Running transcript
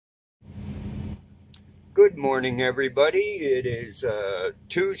Good morning, everybody. It is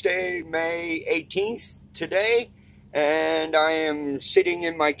Tuesday, May 18th today, and I am sitting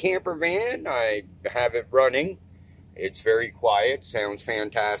in my camper van. I have it running. It's very quiet, sounds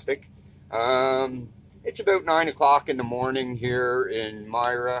fantastic. It's about 9 o'clock in the morning here in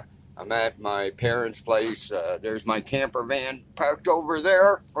Myra. I'm at my parents' place. There's my camper van parked over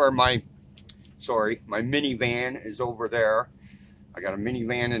there, or my minivan is over there. I got a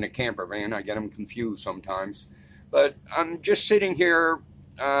minivan and a camper van. I get them confused sometimes. But I'm just sitting here.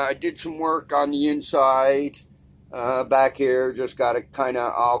 I did some work on the inside back here. Just got it kind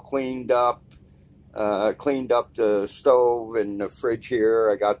of all cleaned up. Cleaned up the stove and the fridge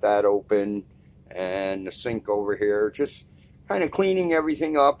here. I got that open. And the sink over here. Just kind of cleaning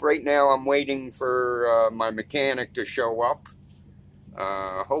everything up. Right now I'm waiting for my mechanic to show up.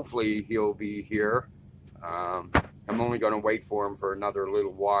 Hopefully he'll be here. I'm only going to wait for him for another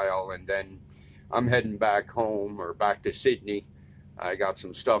little while, and then I'm heading back home or back to Sydney. I got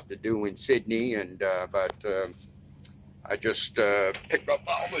some stuff to do in Sydney, and I just picked up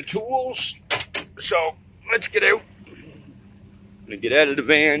all the tools. So let's get out. I'm going to get out of the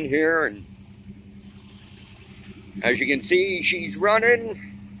van here, and as you can see, she's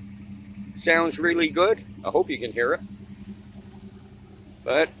running. Sounds really good. I hope you can hear it.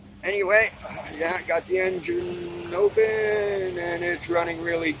 But anyway, yeah, got the engine open and it's running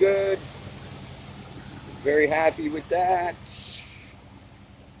really good. Very happy with that.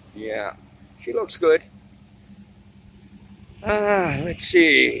 Yeah, she looks good. Let's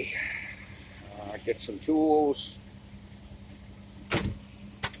see. Get some tools.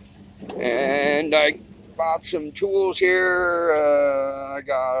 And I bought some tools here. I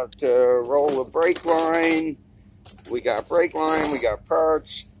got a roll of brake line. We got brake line, we got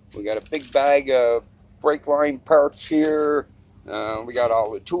parts. We got a big bag of brake line parts here. We got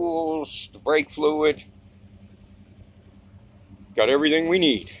all the tools, the brake fluid. Got everything we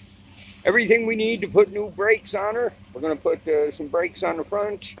need. Everything we need to put new brakes on her. We're going to put some brakes on the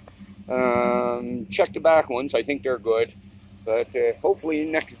front. Check the back ones. I think they're good. But hopefully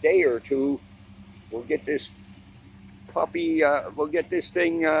next day or two, we'll get this puppy, we'll get this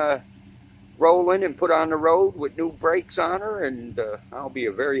thing rolling and put on the road with new brakes on her, and I'll be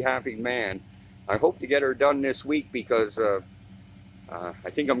a very happy man. I hope to get her done this week because I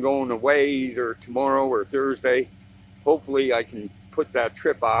think I'm going away either tomorrow or Thursday. Hopefully I can put that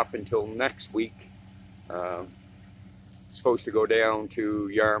trip off until next week. Supposed to go down to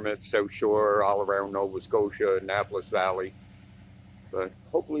Yarmouth, South Shore, all around Nova Scotia, Annapolis Valley. But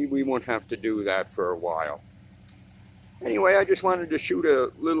hopefully we won't have to do that for a while. Anyway, I just wanted to shoot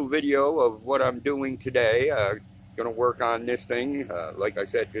a little video of what I'm doing today. Going to work on this thing. Like I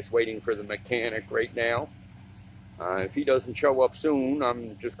said, just waiting for the mechanic right now. If he doesn't show up soon,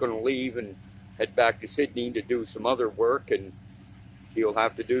 I'm just going to leave and head back to Sydney to do some other work, and he'll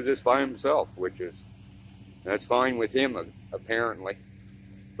have to do this by himself, that's fine with him, apparently.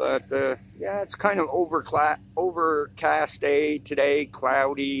 But yeah, it's kind of overcast day today,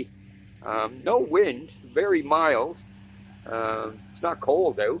 cloudy, no wind, very mild. It's not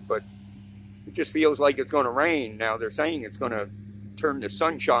cold out, but it just feels like it's going to rain. Now they're saying it's going to turn to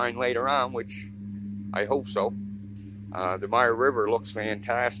sunshine later on, which I hope so. The Myra River looks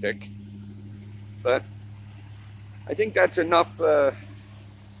fantastic, but I think that's enough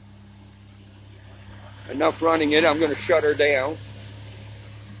enough running it. I'm going to shut her down.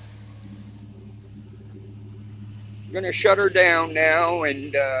 I'm going to shut her down now,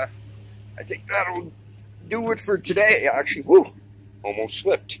 and I think that'll do it for today. Actually, whoo, almost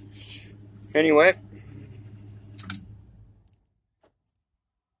slipped. Anyway,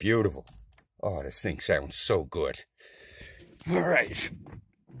 beautiful. Oh, this thing sounds so good. All right,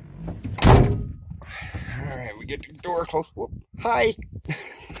 we get the door closed. Whoop. Hi.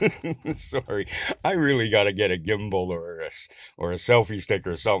 Sorry, I really got to get a gimbal or a selfie stick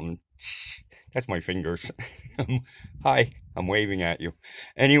or something. That's my fingers. Hi, I'm waving at you.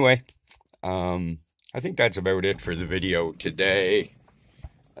 Anyway, I think that's about it for the video today.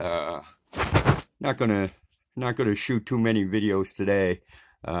 Not gonna shoot too many videos today.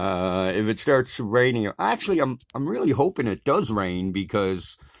 If it starts raining, actually, I'm really hoping it does rain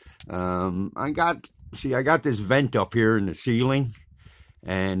because I got this vent up here in the ceiling,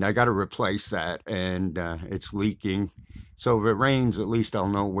 and I got to replace that, and it's leaking. So if it rains, at least I'll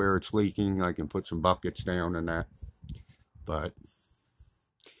know where it's leaking. I can put some buckets down and that. But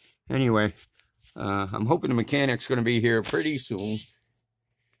anyway, I'm hoping the mechanic's going to be here pretty soon.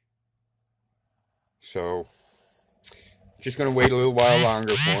 So just going to wait a little while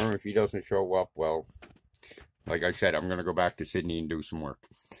longer for him. If he doesn't show up, well, like I said, I'm going to go back to Sydney and do some work.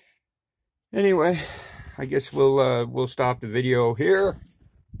 Anyway, I guess we'll stop the video here.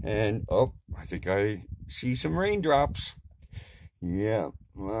 And oh, I think I see some raindrops. Yeah,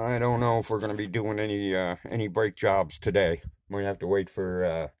 well, I don't know if we're going to be doing any brake jobs today. Might have to wait for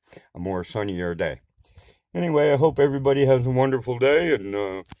a more sunnier day. Anyway, I hope everybody has a wonderful day,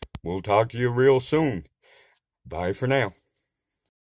 and we'll talk to you real soon. Bye for now.